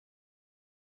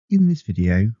In this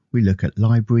video, we look at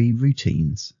library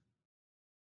routines.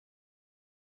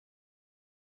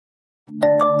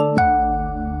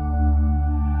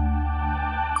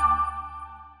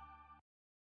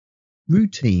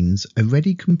 Routines are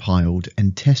ready compiled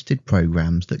and tested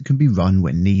programs that can be run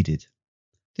when needed.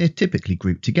 They are typically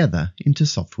grouped together into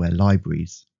software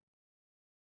libraries.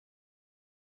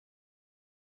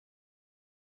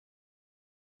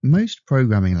 Most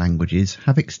programming languages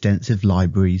have extensive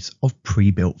libraries of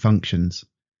pre-built functions.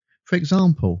 For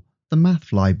example, the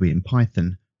math library in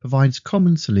Python provides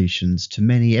common solutions to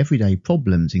many everyday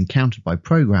problems encountered by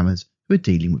programmers who are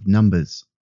dealing with numbers.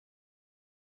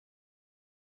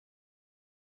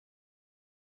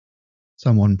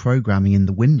 Someone programming in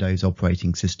the Windows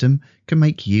operating system can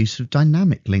make use of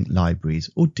dynamic linked libraries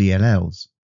or DLLs.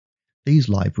 These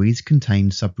libraries contain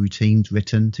subroutines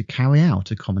written to carry out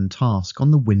a common task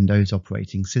on the Windows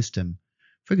operating system.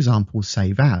 For example,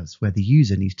 save as, where the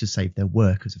user needs to save their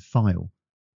work as a file.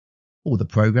 All the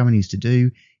programmer needs to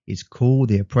do is call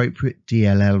the appropriate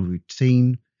DLL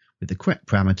routine with the correct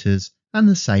parameters, and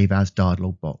the save as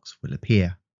dialog box will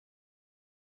appear.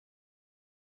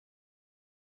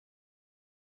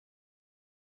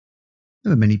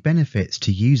 There are many benefits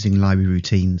to using library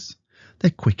routines. They're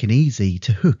quick and easy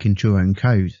to hook into your own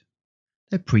code.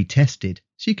 They're pre-tested,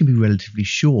 so you can be relatively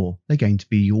sure they're going to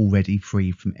be already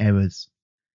free from errors.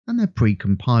 And they're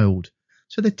pre-compiled,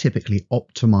 so they're typically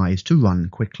optimized to run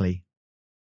quickly.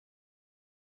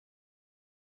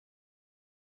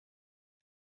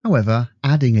 However,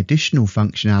 adding additional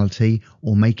functionality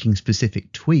or making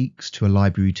specific tweaks to a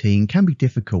library routine can be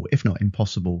difficult, if not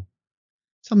impossible.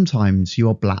 Sometimes you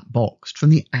are black boxed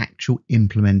from the actual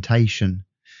implementation,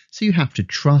 so you have to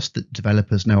trust that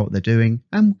developers know what they're doing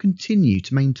and will continue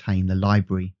to maintain the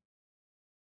library.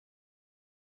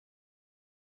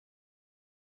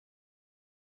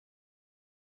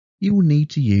 You will need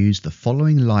to use the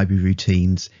following library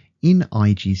routines in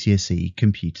IGCSE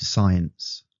Computer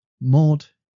Science: mod,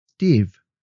 div,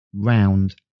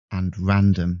 round and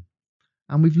random.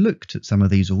 And we've looked at some of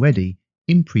these already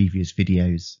in previous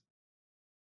videos.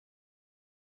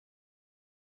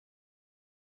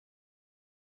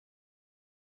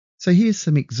 So here's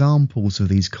some examples of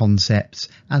these concepts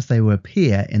as they will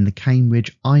appear in the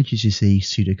Cambridge IGCSE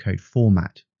pseudocode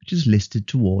format, which is listed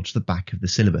towards the back of the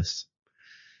syllabus.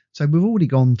 So we've already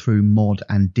gone through mod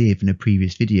and div in a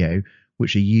previous video,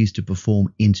 which are used to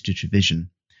perform integer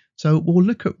division. So we'll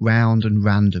look at round and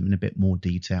random in a bit more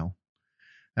detail.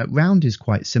 Round is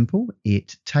quite simple.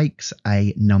 It takes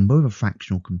a number of a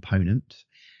fractional component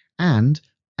and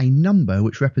a number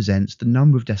which represents the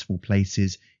number of decimal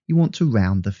places you want to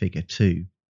round the figure to.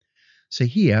 So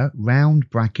here, round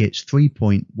brackets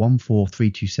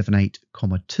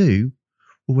 3.143278, 2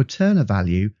 will return a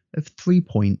value of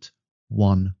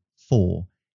 3.14.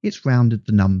 It's rounded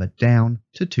the number down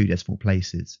to 2 decimal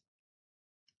places.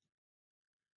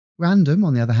 Random,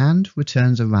 on the other hand,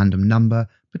 returns a random number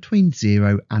between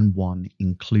 0 and 1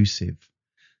 inclusive.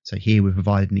 So here we've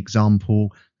provided an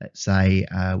example. Let's say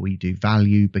we do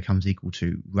value becomes equal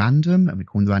to random, and we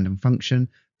call the random function.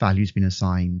 Value's been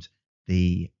assigned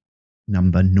the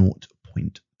number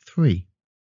 0.3.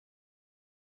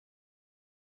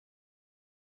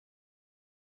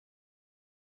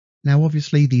 Now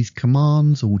obviously these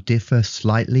commands all differ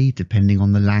slightly depending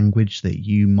on the language that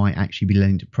you might actually be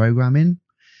learning to program in.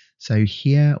 So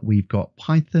here we've got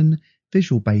Python,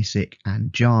 Visual Basic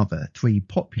and Java, 3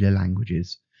 popular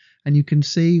languages. And you can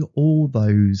see all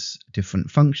those different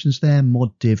functions there,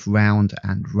 mod, div, round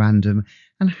and random,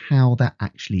 and how they're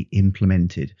actually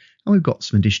implemented. And we've got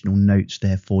some additional notes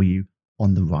there for you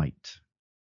on the right.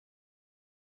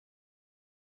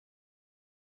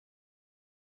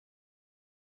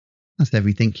 That's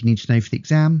everything you need to know for the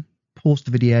exam. Pause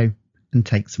the video and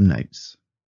take some notes.